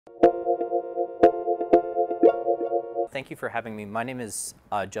Thank you for having me. My name is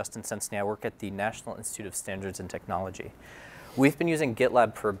Justin Senseney. I work at the National Institute of Standards and Technology. We've been using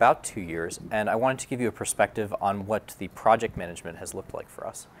GitLab for about 2 years, and I wanted to give you a perspective on what the project management has looked like for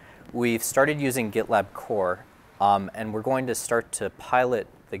us. We've started using GitLab Core, and we're going to start to pilot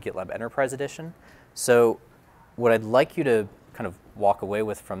the GitLab Enterprise Edition. So what I'd like you to kind of walk away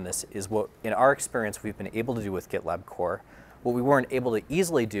with from this is what, in our experience, we've been able to do with GitLab Core, what we weren't able to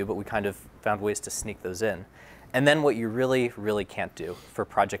easily do, but we kind of found ways to sneak those in, and then what you really, really can't do for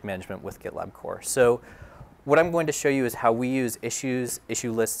project management with GitLab Core. So what I'm going to show you is how we use issues,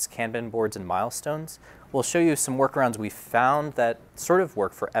 issue lists, Kanban boards, and milestones. We'll show you some workarounds we found that sort of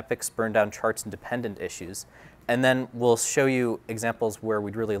work for epics, burn down charts, and dependent issues. And then we'll show you examples where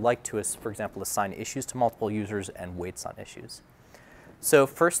we'd really like to, for example, assign issues to multiple users and weights on issues. So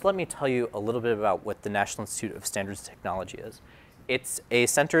first, let me tell you a little bit about what the National Institute of Standards and Technology is. It's a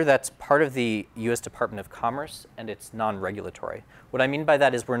center that's part of the US Department of Commerce, and it's non-regulatory. What I mean by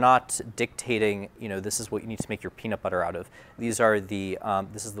that is we're not dictating, this is what you need to make your peanut butter out of. These are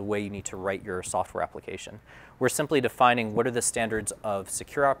this is the way you need to write your software application. We're simply defining what are the standards of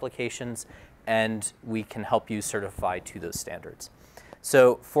secure applications, and we can help you certify to those standards.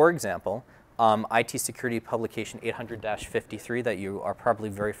 So for example, IT Security Publication 800-53 that you are probably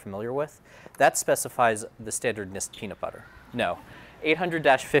very familiar with, that specifies the standard NIST peanut butter. No.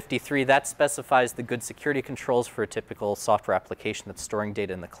 800-53, that specifies the good security controls for a typical software application that's storing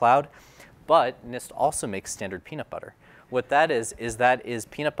data in the cloud. But NIST also makes standard peanut butter. What that is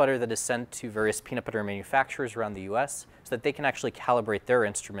peanut butter that is sent to various peanut butter manufacturers around the US so that they can actually calibrate their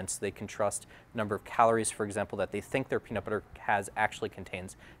instruments. They can trust the number of calories, for example, that they think their peanut butter actually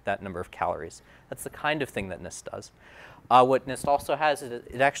contains that number of calories. That's the kind of thing that NIST does. What NIST also has is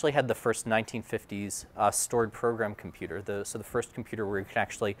it actually had the first 1950s stored program computer, so the first computer where you can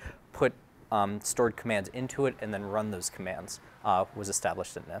actually put stored commands into it and then run those commands was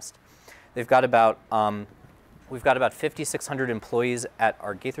established at NIST. We've got about 5,600 employees at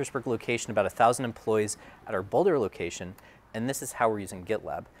our Gaithersburg location, about 1,000 employees at our Boulder location, and this is how we're using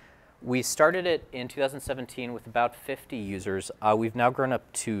GitLab. We started it in 2017 with about 50 users. We've now grown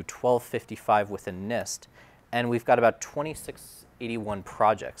up to 1,255 within NIST, and we've got about 2,681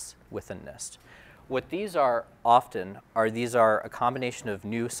 projects within NIST. What these are often are a combination of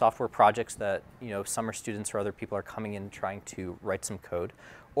new software projects that summer students or other people are coming in trying to write some code,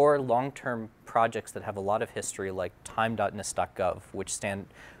 or long-term projects that have a lot of history, like time.nist.gov,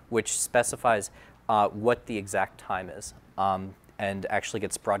 which specifies what the exact time is, and actually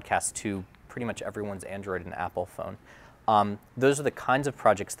gets broadcast to pretty much everyone's Android and Apple phone. Those are the kinds of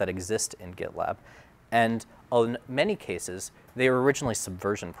projects that exist in GitLab, and in many cases, they were originally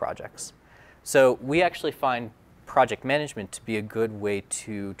Subversion projects. So we actually find project management to be a good way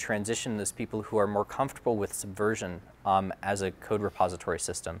to transition those people who are more comfortable with Subversion as a code repository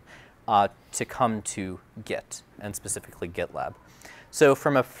system to come to Git, and specifically GitLab. So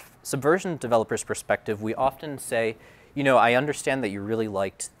from a Subversion developer's perspective, we often say, I understand that you really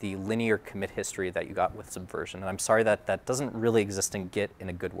liked the linear commit history that you got with Subversion, and I'm sorry that that doesn't really exist in Git in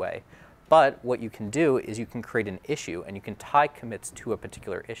a good way. But what you can do is you can create an issue, and you can tie commits to a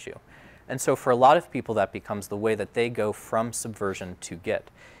particular issue. And so for a lot of people, that becomes the way that they go from Subversion to Git,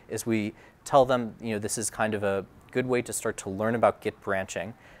 is we tell them, this is kind of a good way to start to learn about Git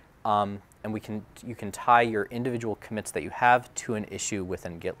branching, and you can tie your individual commits that you have to an issue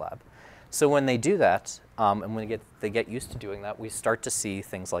within GitLab. So when they do that, and when they get used to doing that, we start to see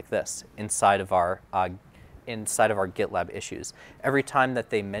things like this inside of our GitLab issues. Every time that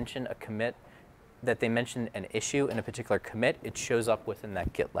they mention a commit, that they mention an issue in a particular commit, it shows up within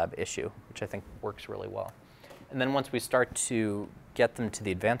that GitLab issue, which I think works really well. And then once we start to get them to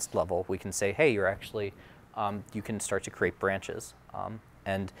the advanced level, we can say, hey, you're actually, you can start to create branches.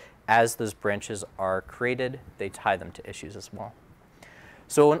 And as those branches are created, they tie them to issues as well.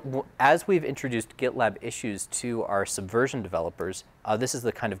 So as we've introduced GitLab issues to our Subversion developers, this is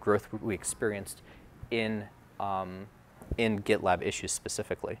the kind of growth we experienced in GitLab issues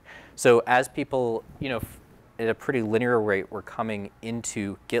specifically. So as people, at a pretty linear rate were coming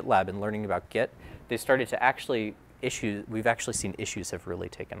into GitLab and learning about Git, they started to we've actually seen issues have really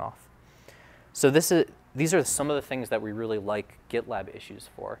taken off. So these are some of the things that we really like GitLab issues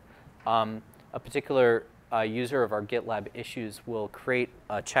for. A particular user of our GitLab issues will create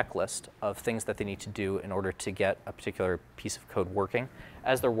a checklist of things that they need to do in order to get a particular piece of code working.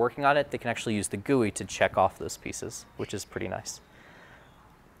 As they're working on it, they can actually use the GUI to check off those pieces, which is pretty nice.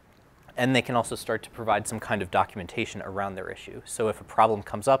 And they can also start to provide some kind of documentation around their issue. So if a problem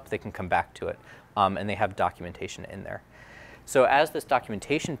comes up, they can come back to it, and they have documentation in there. So as this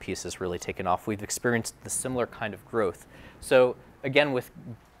documentation piece has really taken off, we've experienced the similar kind of growth. So again, with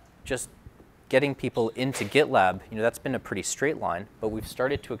just getting people into GitLab, that's been a pretty straight line, but we've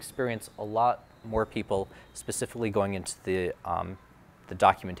started to experience a lot more people specifically going into the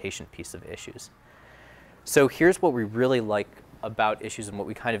documentation piece of issues. So here's what we really like about issues and what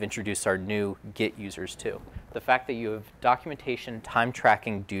we kind of introduce our new Git users to. The fact that you have documentation, time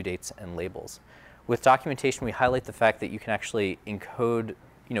tracking, due dates, and labels. With documentation, we highlight the fact that you can actually encode,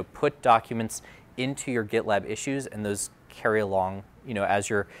 put documents into your GitLab issues, and those carry along, as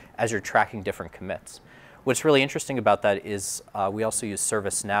you're tracking different commits. What's really interesting about that is we also use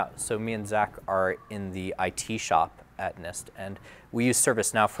ServiceNow. So me and Zach are in the IT shop at NIST, and we use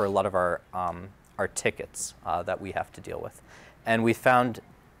ServiceNow for a lot of our tickets that we have to deal with. And we found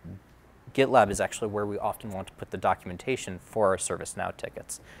GitLab is actually where we often want to put the documentation for our ServiceNow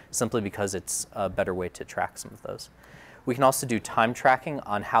tickets, simply because it's a better way to track some of those. We can also do time tracking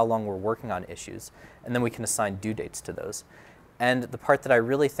on how long we're working on issues, and then we can assign due dates to those. And the part that I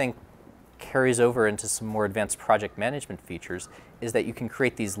really think carries over into some more advanced project management features is that you can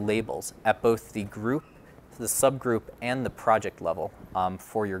create these labels at both the group, the subgroup, and the project level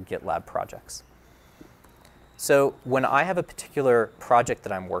for your GitLab projects. So when I have a particular project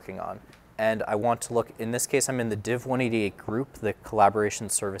that I'm working on, and I want to look, in this case I'm in the Div 188 group, the Collaboration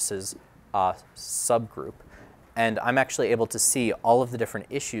Services subgroup, and I'm actually able to see all of the different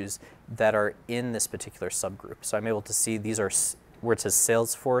issues that are in this particular subgroup. So I'm able to see these are, where it says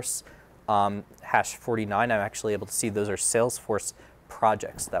Salesforce hash 49, I'm actually able to see those are Salesforce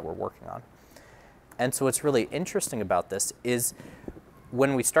projects that we're working on. And so what's really interesting about this is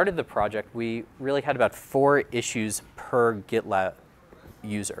when we started the project, we really had about 4 issues per GitLab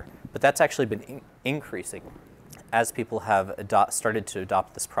user. But that's actually been increasing as people have started to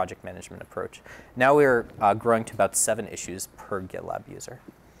adopt this project management approach. Now we're growing to about 7 issues per GitLab user.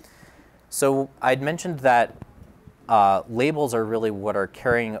 So I'd mentioned that labels are really what are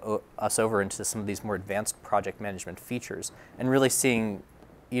carrying us over into some of these more advanced project management features, and really seeing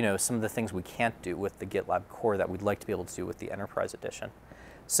some of the things we can't do with the GitLab Core that we'd like to be able to do with the Enterprise Edition.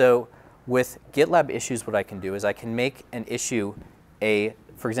 So with GitLab issues, what I can do is I can make an issue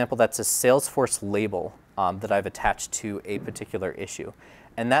for example, that's a Salesforce label that I've attached to a particular issue.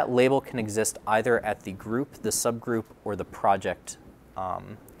 And that label can exist either at the group, the subgroup, or the project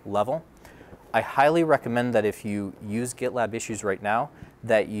level. I highly recommend that if you use GitLab issues right now,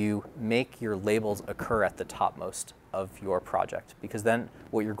 that you make your labels occur at the topmost of your project, because then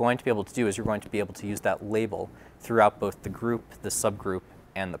what you're going to be able to do is you're going to be able to use that label throughout both the group, the subgroup,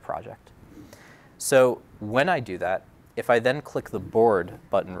 and the project. So when I do that, if I then click the board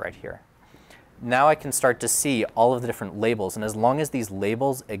button right here, now I can start to see all of the different labels, and as long as these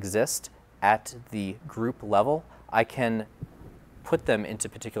labels exist at the group level, I can put them into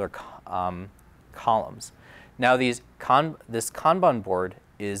particular columns. Now this Kanban board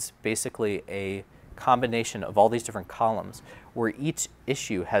is basically a combination of all these different columns where each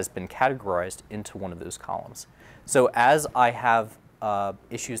issue has been categorized into one of those columns. So as I have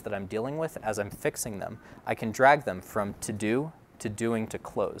issues that I'm dealing with, as I'm fixing them, I can drag them from to do, to doing, to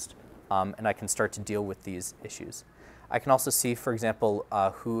closed, and I can start to deal with these issues. I can also see, for example,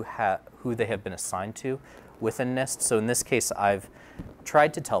 who they have been assigned to within NIST. So in this case, I've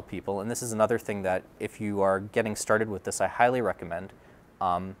tried to tell people, and this is another thing that if you are getting started with this, I highly recommend,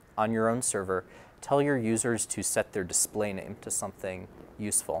 on your own server, tell your users to set their display name to something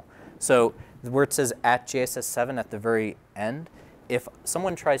useful. So where it says @JSS7 at the very end, if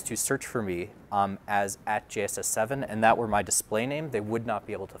someone tries to search for me as @JSS7 and that were my display name, they would not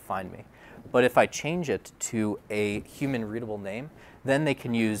be able to find me. But if I change it to a human readable name, then they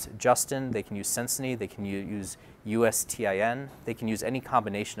can use Justin, they can use Senseney, they can use USTIN, they can use any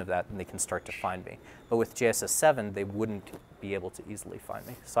combination of that and they can start to find me. But with JSS7, they wouldn't be able to easily find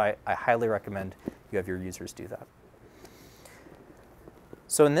me. So I highly recommend you have your users do that.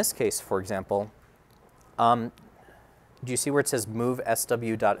 So in this case, for example, do you see where it says move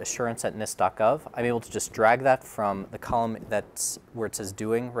sw.assurance@nist.gov? I'm able to just drag that from the column that's where it says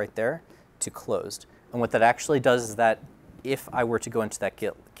doing right there to closed. And what that actually does is that if I were to go into that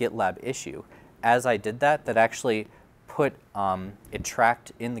GitLab issue, as I did that, that actually put, it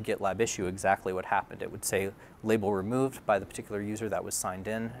tracked in the GitLab issue exactly what happened. It would say label removed by the particular user that was signed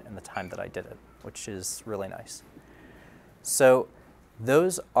in and the time that I did it, which is really nice. So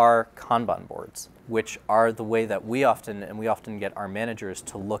those are Kanban boards, which are the way that we often get our managers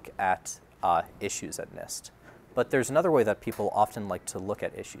to look at issues at NIST. But there's another way that people often like to look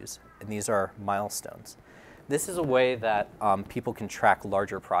at issues, and these are milestones. This is a way that people can track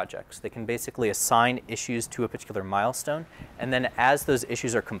larger projects. They can basically assign issues to a particular milestone, and then as those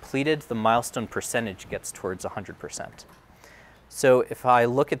issues are completed, the milestone percentage gets towards 100%. So if I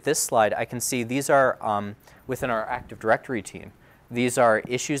look at this slide, I can see these are within our Active Directory team. These are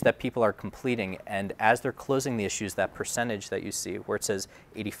issues that people are completing, and as they're closing the issues, that percentage that you see, where it says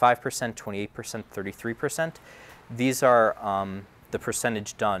 85%, 28%, 33%, these are the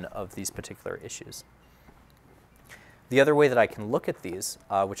percentage done of these particular issues. The other way that I can look at these,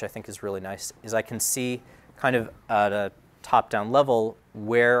 which I think is really nice, is I can see kind of at a top-down level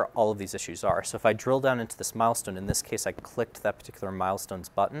where all of these issues are. So if I drill down into this milestone, in this case I clicked that particular milestones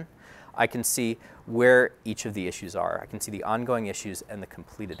button, I can see where each of the issues are. I can see the ongoing issues and the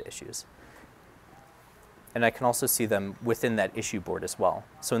completed issues. And I can also see them within that issue board as well.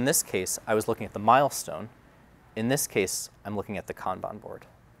 So in this case, I was looking at the milestone. In this case, I'm looking at the Kanban board.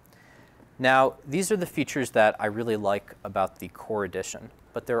 Now, these are the features that I really like about the Core Edition,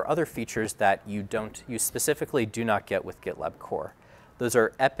 but there are other features that you specifically do not get with GitLab Core. Those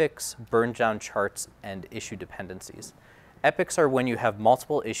are epics, burn down charts, and issue dependencies. Epics are when you have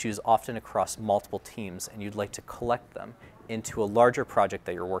multiple issues, often across multiple teams, and you'd like to collect them into a larger project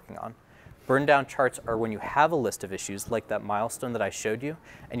that you're working on. Burn down charts are when you have a list of issues, like that milestone that I showed you,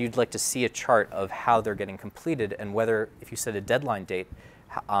 and you'd like to see a chart of how they're getting completed and whether, if you set a deadline date,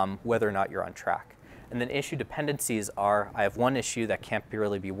 whether or not you're on track. And then issue dependencies are, I have one issue that can't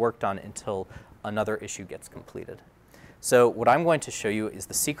really be worked on until another issue gets completed. So what I'm going to show you is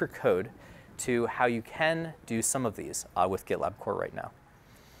the secret code to how you can do some of these with GitLab Core right now.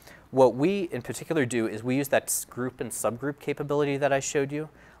 What we in particular do is we use that group and subgroup capability that I showed you,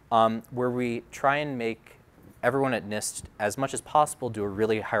 where we try and make everyone at NIST, as much as possible, do a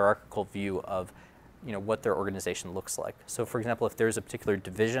really hierarchical view of what their organization looks like. So for example, if there's a particular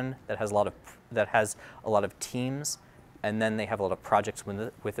division that has a lot of teams, and then they have a lot of projects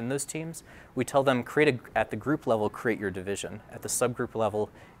within those teams, we tell them at the group level, create your division. At the subgroup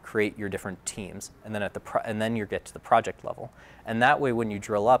level, create your different teams, and then then you get to the project level. And that way, when you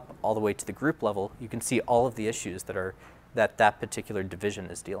drill up all the way to the group level, you can see all of the issues that particular division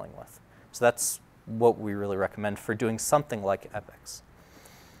is dealing with. So that's what we really recommend for doing something like epics.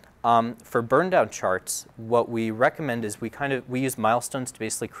 For burn down charts, what we recommend is we use milestones to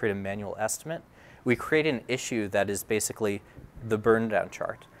basically create a manual estimate. We create an issue that is basically the burn down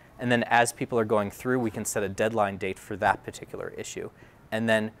chart. And then as people are going through, we can set a deadline date for that particular issue. And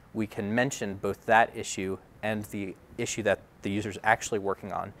then we can mention both that issue and the issue that the user's actually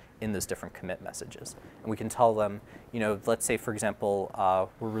working on in those different commit messages. And we can tell them, let's say, for example,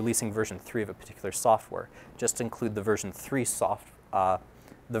 we're releasing version 3 of a particular software. Just include the version 3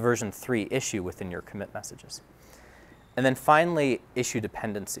 issue within your commit messages. And then finally, issue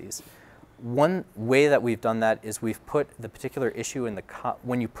dependencies. One way that we've done that is we've put the particular issue in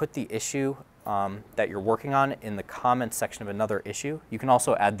when you put the issue that you're working on in the comments section of another issue, you can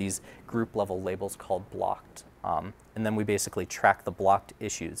also add these group level labels called blocked. And then we basically track the blocked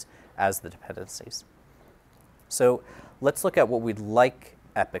issues as the dependencies. So let's look at what we'd like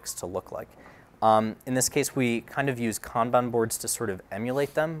epics to look like. In this case, we kind of use Kanban boards to sort of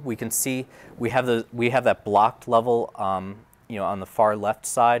emulate them. We can see we have that blocked level on the far left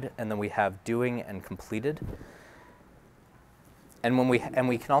side, and then we have doing and completed. And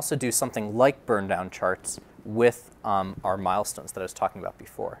we can also do something like burn down charts with our milestones that I was talking about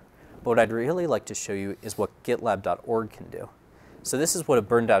before. But what I'd really like to show you is what GitLab.org can do. So this is what a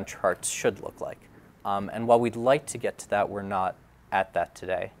burn down chart should look like. And while we'd like to get to that, we're not at that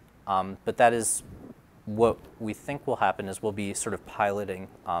today. But that is what we think will happen is we'll be sort of piloting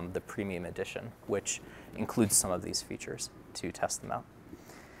the premium edition, which includes some of these features to test them out.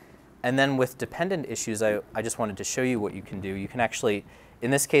 And then with dependent issues, I just wanted to show you what you can do. You can actually,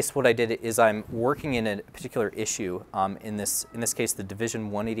 in this case, what I did is I'm working in a particular issue. In this case, the Division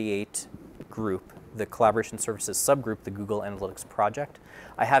 188 group, the Collaboration Services subgroup, the Google Analytics project.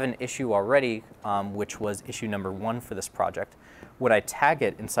 I have an issue already, which was issue number 1 for this project. When I tag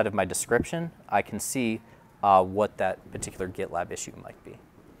it inside of my description, I can see what that particular GitLab issue might be.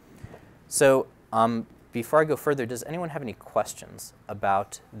 So before I go further, does anyone have any questions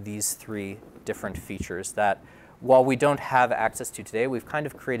about these 3 different features that, while we don't have access to today, we've kind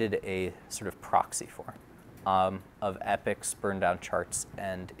of created a sort of proxy for of epics, burn down charts,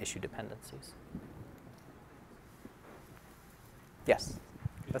 and issue dependencies? Yes,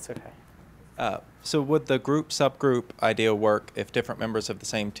 that's okay. So would the group-subgroup idea work if different members of the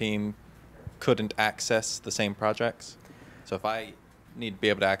same team couldn't access the same projects? So if I need to be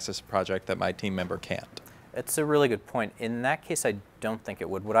able to access a project that my team member can't. It's a really good point. In that case, I don't think it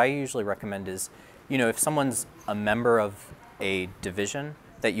would. What I usually recommend is, if someone's a member of a division,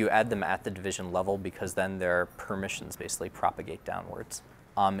 that you add them at the division level because then their permissions basically propagate downwards.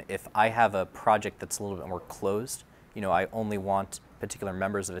 If I have a project that's a little bit more closed, I only want particular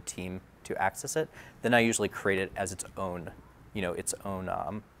members of a team to access it, then I usually create it as its own,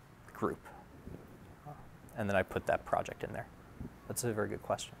 group. And then I put that project in there. That's a very good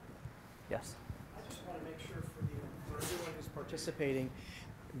question. Yes? I just want to make sure for everyone who's participating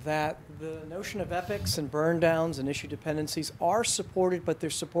that the notion of epics and burn downs and issue dependencies are supported, but they're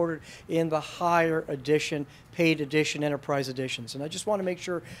supported in the higher edition, paid edition, enterprise editions. And I just want to make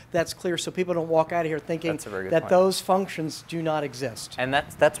sure that's clear so people don't walk out of here thinking that those functions do not exist. And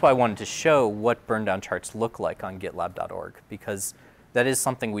that's why I wanted to show what burn down charts look like on GitLab.org, because that is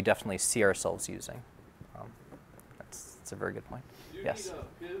something we definitely see ourselves using. That's a very good point. Do you Yes? need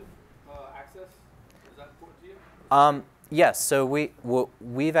a PIV access? Is that important to you? Yes, so what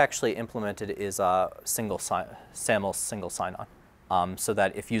we've actually implemented is a SAML single sign-on, so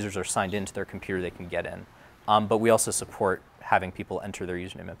that if users are signed into their computer, they can get in. But we also support having people enter their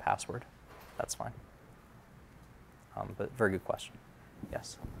username and password. That's fine. But very good question.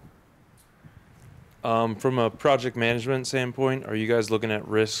 Yes. From a project management standpoint, are you guys looking at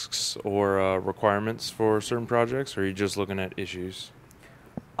risks or requirements for certain projects, or are you just looking at issues?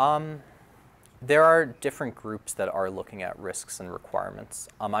 There are different groups that are looking at risks and requirements.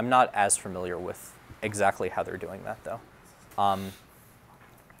 I'm not as familiar with exactly how they're doing that, though.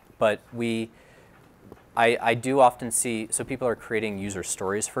 But I do often see, so people are creating user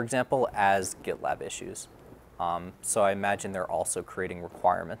stories, for example, as GitLab issues. So I imagine they're also creating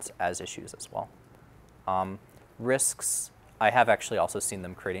requirements as issues as well. Risks, I have actually also seen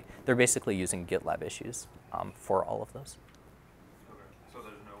them creating, they're basically using GitLab issues for all of those.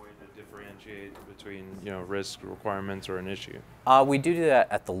 Differentiate between risk requirements or an issue? We do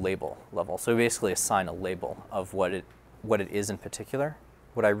that at the label level. So we basically assign a label of what it is in particular.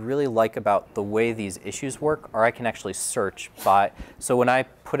 What I really like about the way these issues work are I can actually search by, so when I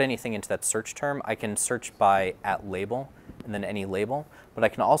put anything into that search term, I can search by @label and then any label, but I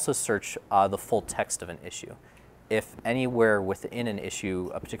can also search the full text of an issue. If anywhere within an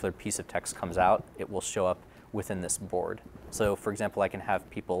issue a particular piece of text comes out, it will show up within this board. So for example, I can have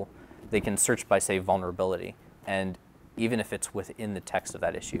people, they can search by, say, vulnerability, and even if it's within the text of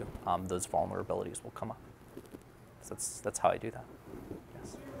that issue, those vulnerabilities will come up. So that's how I do that.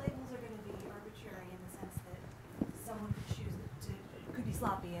 Yes. So your labels are going to be arbitrary in the sense that someone could choose could be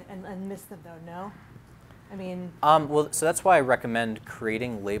sloppy and miss them, though, no? I mean... well, so that's why I recommend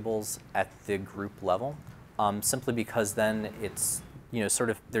creating labels at the group level, simply because then it's,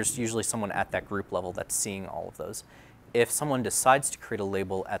 there's usually someone at that group level that's seeing all of those. If someone decides to create a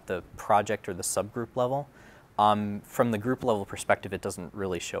label at the project or the subgroup level, from the group level perspective, it doesn't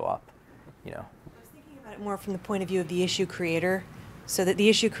really show up. I was thinking about it more from the point of view of the issue creator, so that the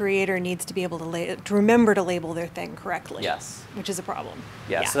issue creator needs to be able to remember to label their thing correctly. Yes. Which is a problem.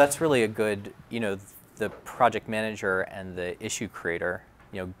 Yeah. So that's really a good, the project manager and the issue creator,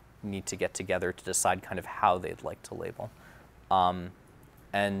 need to get together to decide kind of how they'd like to label.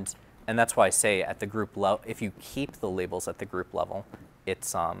 And that's why I say at the group level, if you keep the labels at the group level,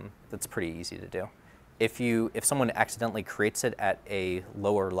 that's pretty easy to do. If someone accidentally creates it at a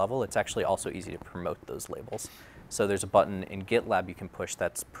lower level, it's actually also easy to promote those labels. So there's a button in GitLab you can push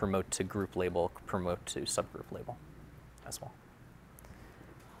that's promote to group label, promote to subgroup label as well.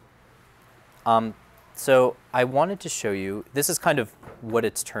 So I wanted to show you, this is kind of what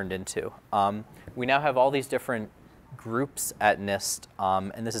it's turned into. We now have all these different groups at NIST,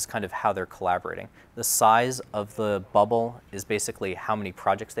 and this is kind of how they're collaborating. The size of the bubble is basically how many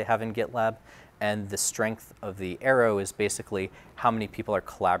projects they have in GitLab, and the strength of the arrow is basically how many people are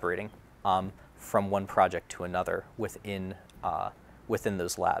collaborating from one project to another within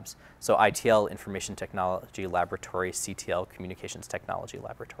those labs. So ITL, Information Technology Laboratory, CTL, Communications Technology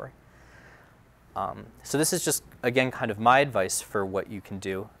Laboratory. So this is just, again, kind of my advice for what you can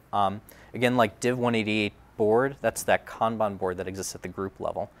do. Again, like Div 188 board, that's that Kanban board that exists at the group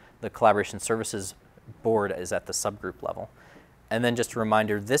level. The Collaboration Services board is at the subgroup level. And then just a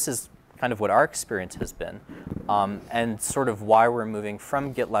reminder, this is kind of what our experience has been, and sort of why we're moving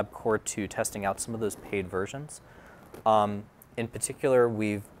from GitLab Core to testing out some of those paid versions. In particular,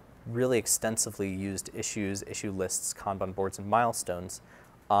 we've really extensively used issues, issue lists, Kanban boards, and milestones.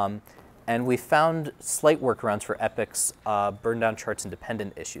 And we found slight workarounds for epics, burn down charts, and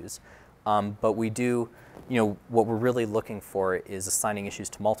dependent issues. But we do, what we're really looking for is assigning issues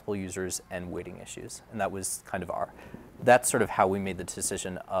to multiple users and weighting issues. And that was kind of that's sort of how we made the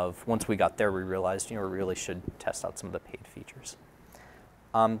decision of, once we got there, we realized, we really should test out some of the paid features.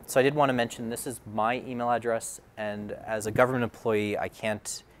 So I did want to mention this is my email address, and as a government employee, I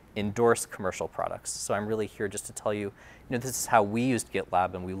can't endorse commercial products. So I'm really here just to tell you, this is how we used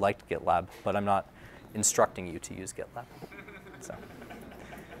GitLab, and we liked GitLab, but I'm not instructing you to use GitLab. So. I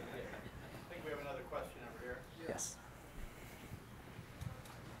think we have another question over here. Yes.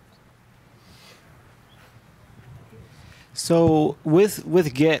 So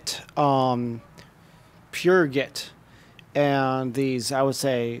with Git, pure Git, and these, I would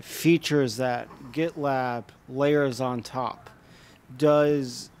say, features that GitLab layers on top,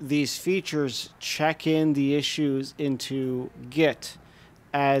 does these features check in the issues into Git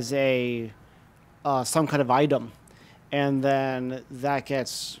as a some kind of item, and then that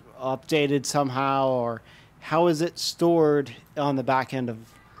gets updated somehow, or how is it stored on the back end of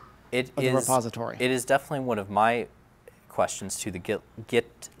the repository? It is definitely one of my questions to the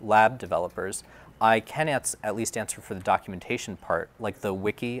GitLab developers. I can at least answer for the documentation part, like the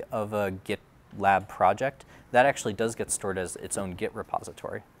wiki of a GitLab project. That actually does get stored as its own Git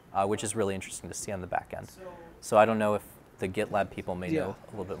repository, which is really interesting to see on the back end. So I don't know if the GitLab people may know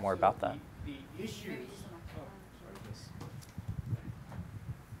a little bit more about that.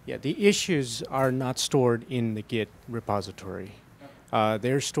 Yeah, the issues are not stored in the Git repository.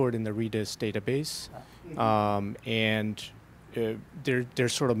 They're stored in the Redis database, and they're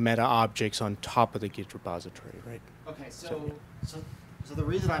sort of meta objects on top of the Git repository, right? Okay, so the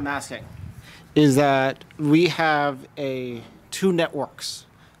reason I'm asking is that we have two networks,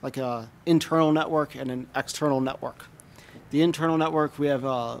 like an internal network and an external network. The internal network, we have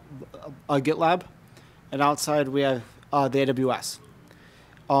a GitLab, and outside we have the AWS.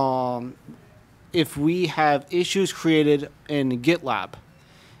 If we have issues created in GitLab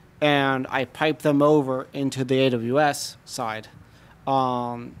and I pipe them over into the AWS side,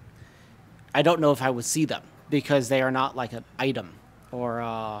 I don't know if I would see them because they are not like an item or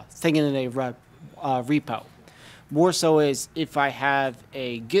a thing in a repo. More so is if I have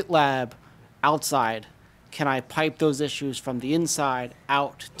a GitLab outside, can I pipe those issues from the inside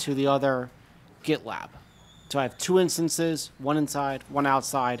out to the other GitLab? So I have two instances, one inside, one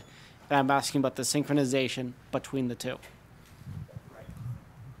outside, and I'm asking about the synchronization between the two.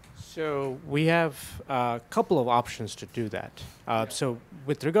 So we have a couple of options to do that. So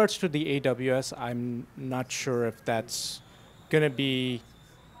with regards to the AWS, I'm not sure if that's going to be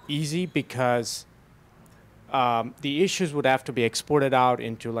easy because the issues would have to be exported out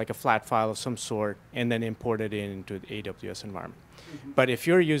into like a flat file of some sort and then imported into the AWS environment. Mm-hmm. But if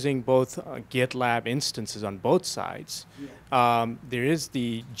you're using both GitLab instances on both sides, there is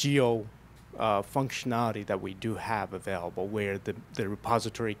the geo functionality that we do have available where the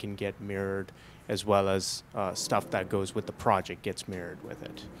repository can get mirrored as well as stuff that goes with the project gets mirrored with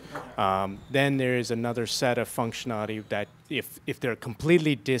it. Then there is another set of functionality that if they're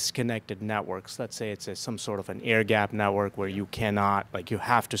completely disconnected networks, let's say it's some sort of an air gap network where you cannot, like you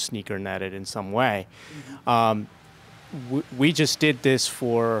have to sneaker net it in some way. We just did this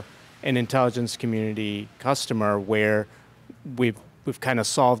for an intelligence community customer where we've kind of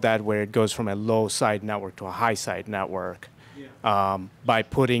solved that where it goes from a low side network to a high side network by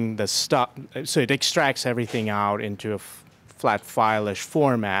putting the stuff, so it extracts everything out into a flat file-ish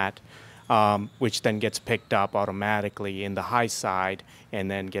format, which then gets picked up automatically in the high side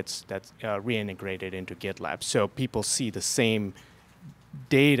and then gets reintegrated into GitLab. So people see the same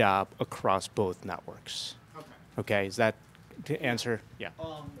data across both networks. Okay, is that to answer? Yeah.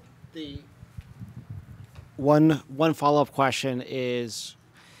 The one follow-up question is,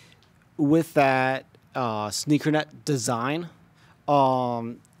 with that sneakernet design,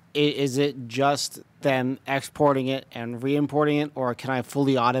 is it just them exporting it and re-importing it, or can I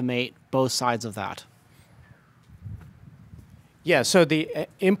fully automate both sides of that? Yeah, so the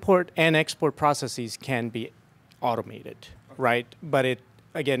import and export processes can be automated, right? But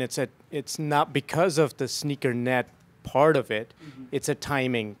it's not because of the sneaker net part of it. Mm-hmm. It's a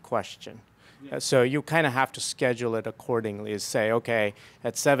timing question. Yeah. So you kind of have to schedule it accordingly. Say, okay,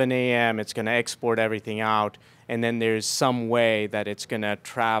 at 7 a.m. it's going to export everything out, and then there's some way that it's going to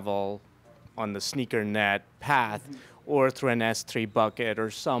travel on the sneaker net path, mm-hmm. or through an S3 bucket or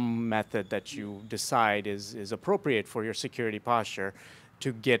some method that you decide is appropriate for your security posture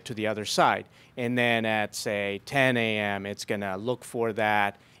to get to the other side. And then at, say, 10 a.m., it's going to look for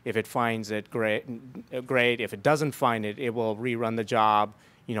that. If it finds it, great. If it doesn't find it, it will rerun the job,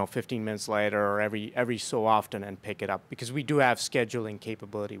 15 minutes later or every so often and pick it up. Because we do have scheduling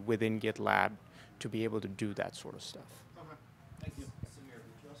capability within GitLab to be able to do that sort of stuff. Okay, thank you. Samir,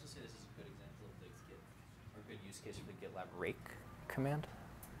 would you also say this is a good example of a good use case for the GitLab rake command?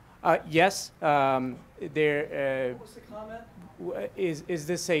 Yes, there. What was the comment? Is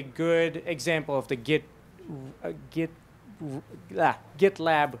this a good example of the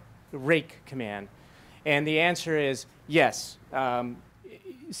GitLab rake command? And the answer is yes.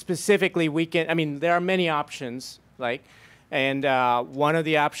 Specifically, we can. I mean, there are many options, and one of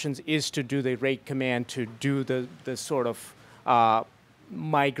the options is to do the rake command to do the sort of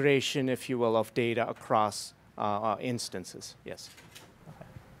migration, if you will, of data across instances. Yes. Okay.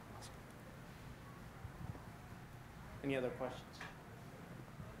 Any other questions?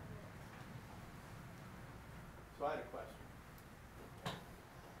 So I had a question.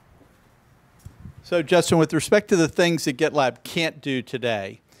 So Justin, with respect to the things that GitLab can't do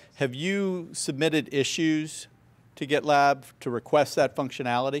today, have you submitted issues to GitLab to request that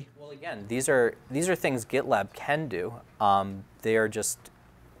functionality? Well, again, these are things GitLab can do. They are just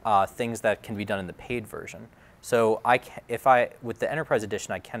things that can be done in the paid version. So with the Enterprise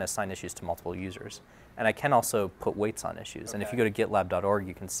Edition, I can assign issues to multiple users, and I can also put weights on issues. Okay. And if you go to gitlab.org,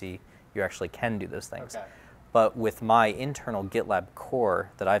 you can see you actually can do those things. Okay. But with my internal GitLab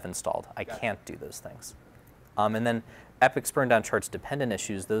Core that I've installed, I can't do those things. And then Epic's burn down charts dependent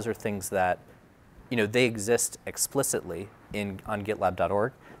issues, those are things that, they exist explicitly on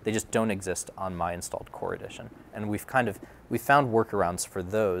gitlab.org. They just don't exist on my installed Core edition. And we found workarounds for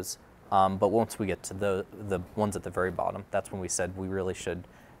those. But once we get to the ones at the very bottom, that's when we said we really should,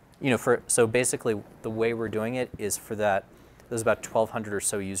 so basically the way we're doing it is for those about 1,200 or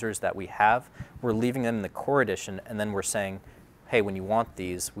so users that we have, we're leaving them in the Core edition, and then we're saying, hey, when you want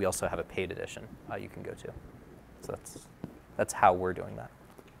these, we also have a paid edition you can go to. So that's how we're doing that.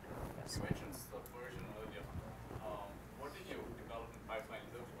 Yes. You mentioned subversion earlier. What did your development pipeline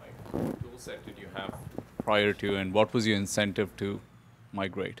look like? What tool set did you have prior to, and what was your incentive to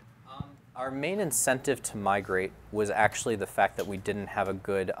migrate? Our main incentive to migrate was actually the fact that we didn't have a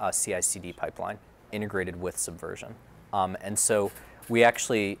good CI/CD pipeline integrated with Subversion. And so we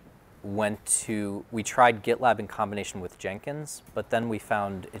actually we tried GitLab in combination with Jenkins, but then we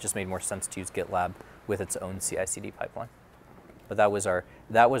found it just made more sense to use GitLab with its own CI/CD pipeline. But that was our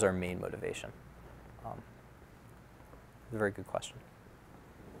main motivation. A very good question.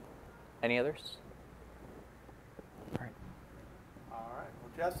 Any others? All right. All right.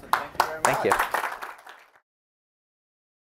 Well, Justin, thank you very much. Thank you.